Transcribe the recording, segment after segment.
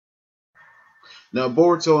Now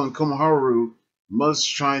Boruto and Konohamaru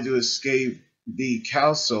must try to escape the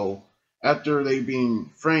council after they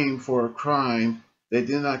being framed for a crime they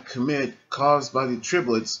did not commit caused by the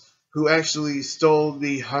triplets who actually stole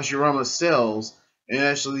the Hashirama cells and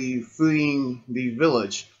actually fleeing the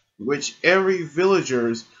village, which every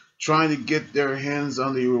villagers trying to get their hands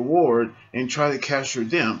on the reward and try to capture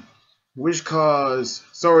them, which caused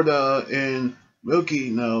Sorda and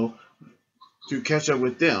Milky to catch up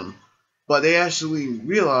with them. But they actually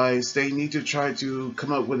realize they need to try to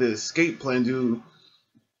come up with an escape plan to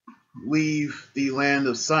leave the land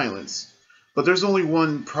of silence. But there's only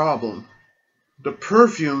one problem. The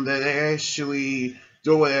perfume that they actually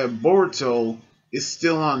throw at Boruto is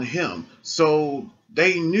still on him. So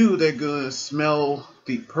they knew they're gonna smell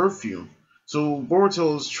the perfume. So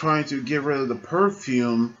Boruto is trying to get rid of the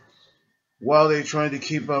perfume while they're trying to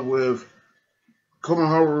keep up with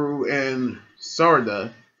Konohamaru and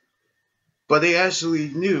Sarda. But they actually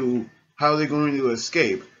knew how they're going to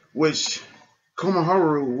escape, which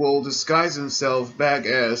Konohamaru will disguise himself back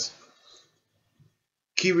as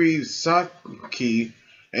Kirisaki,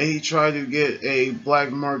 and he tried to get a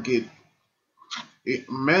black market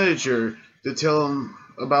manager to tell him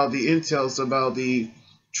about the intels about the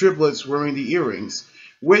triplets wearing the earrings,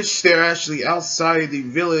 which they're actually outside the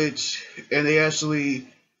village, and they actually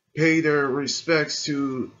pay their respects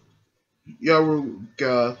to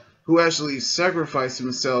Yaruga, who actually sacrificed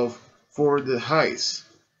himself for the heist.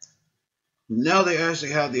 Now they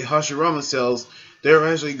actually have the Hashirama cells. They're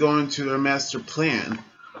actually going to their master plan.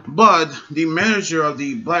 But the manager of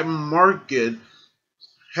the black market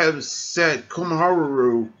has set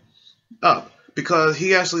Konohamaru up because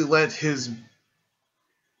he actually let his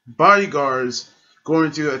bodyguards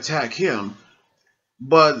going to attack him.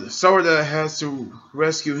 But Sarada has to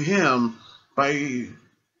rescue him by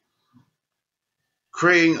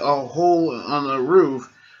creating a hole on the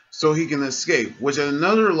roof so he can escape. Which is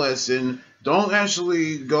another lesson. Don't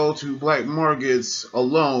actually go to black markets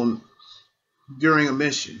alone during a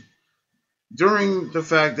mission. During the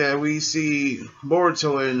fact that we see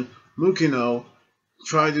Boruto and Mukino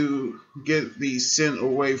try to get the scent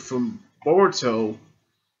away from Boruto,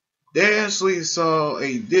 they actually saw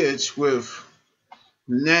a ditch with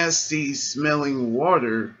nasty smelling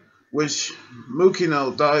water, which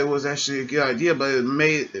Mukino thought it was actually a good idea, but it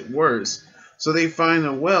made it worse. So they find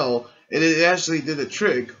a well, and it actually did a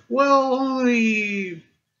trick. Well, only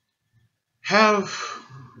half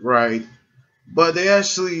right, but they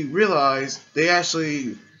actually realized they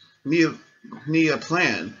actually need a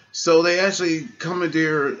plan. So they actually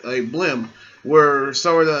commandeer a blimp where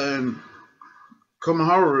Sarada and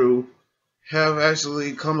Konohamaru have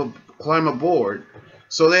actually climb aboard,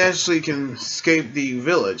 so they actually can escape the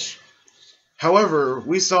village. However,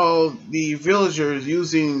 we saw the villagers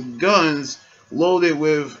using guns loaded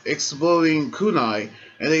with exploding kunai,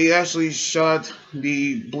 and they actually shot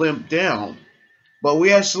the blimp down. But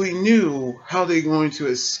we actually knew how they're going to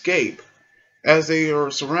escape, as they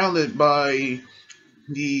are surrounded by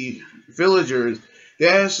the villagers. They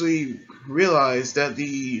actually realized that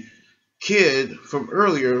the kid from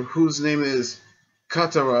earlier, whose name is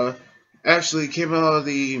Katara, actually came out of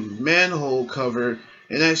the manhole cover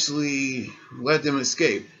and actually let them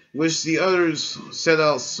escape, which the others set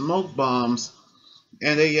out smoke bombs,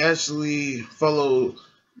 and they actually followed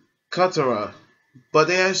Katara. But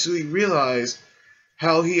they actually realized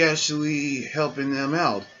how he actually helping them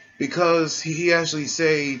out, because he actually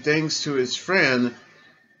say thanks to his friend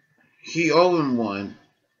he owed him one,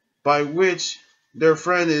 by which their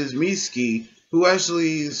friend is Miski, who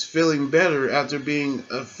actually is feeling better after being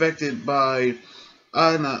affected by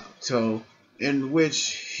Anato, in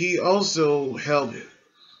which he also helped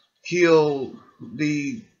heal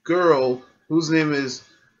the girl whose name is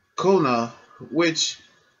Kona, which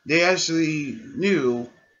they actually knew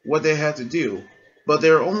what they had to do. But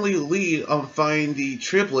their only lead on finding the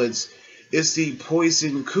triplets is the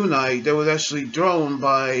poison kunai that was actually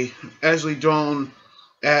thrown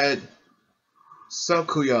at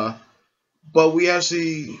Sakuya. But we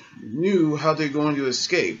actually knew how they're going to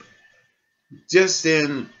escape. Just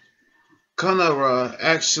then, Kanara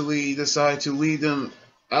actually decided to lead them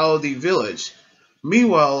out of the village.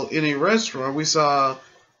 Meanwhile, in a restaurant, we saw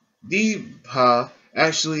Deepa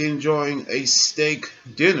actually enjoying a steak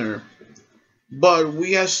dinner, but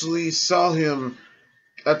we actually saw him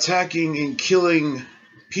attacking and killing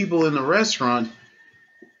people in the restaurant,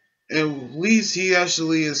 and at least he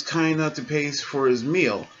actually is kind enough to pay for his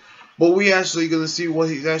meal. But we actually going to see what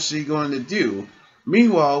he's actually going to do.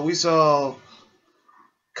 Meanwhile, we saw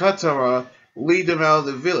Katara lead them out of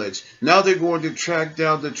the village. Now they're going to track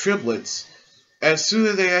down the triplets. as soon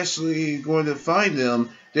as they actually going to find them,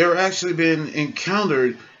 they're actually been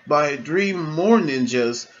encountered by 3 more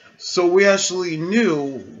ninjas. So we actually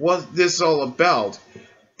knew what this is all about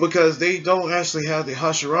because they don't actually have the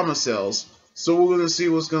Hashirama cells. So we're gonna see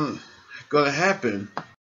what's gonna happen.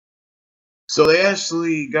 So they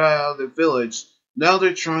actually got out of the village. Now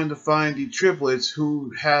they're trying to find the triplets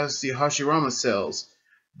who has the Hashirama cells.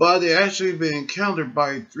 But they actually been encountered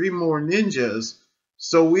by 3 more ninjas.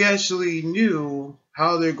 So we actually knew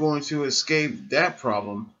how they're going to escape that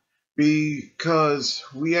problem. Because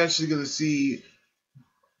we actually gonna see,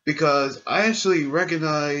 because I actually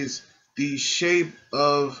recognize the shape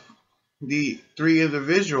of the 3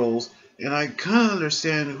 individuals and I kind of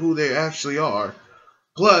understand who they actually are.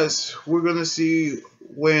 Plus, we're going to see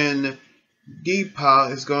when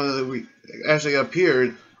Deepa is going to actually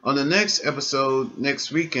appear on the next episode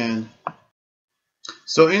next weekend.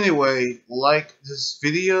 So anyway, like this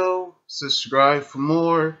video, subscribe for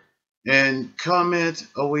more, and comment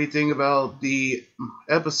what you think about the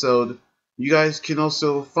episode. You guys can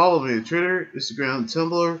also follow me on Twitter, Instagram,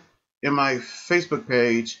 Tumblr, and my Facebook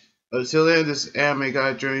page. Until then, this is Anime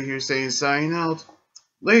Guy Journey here saying signing out.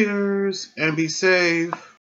 Laters, and be safe.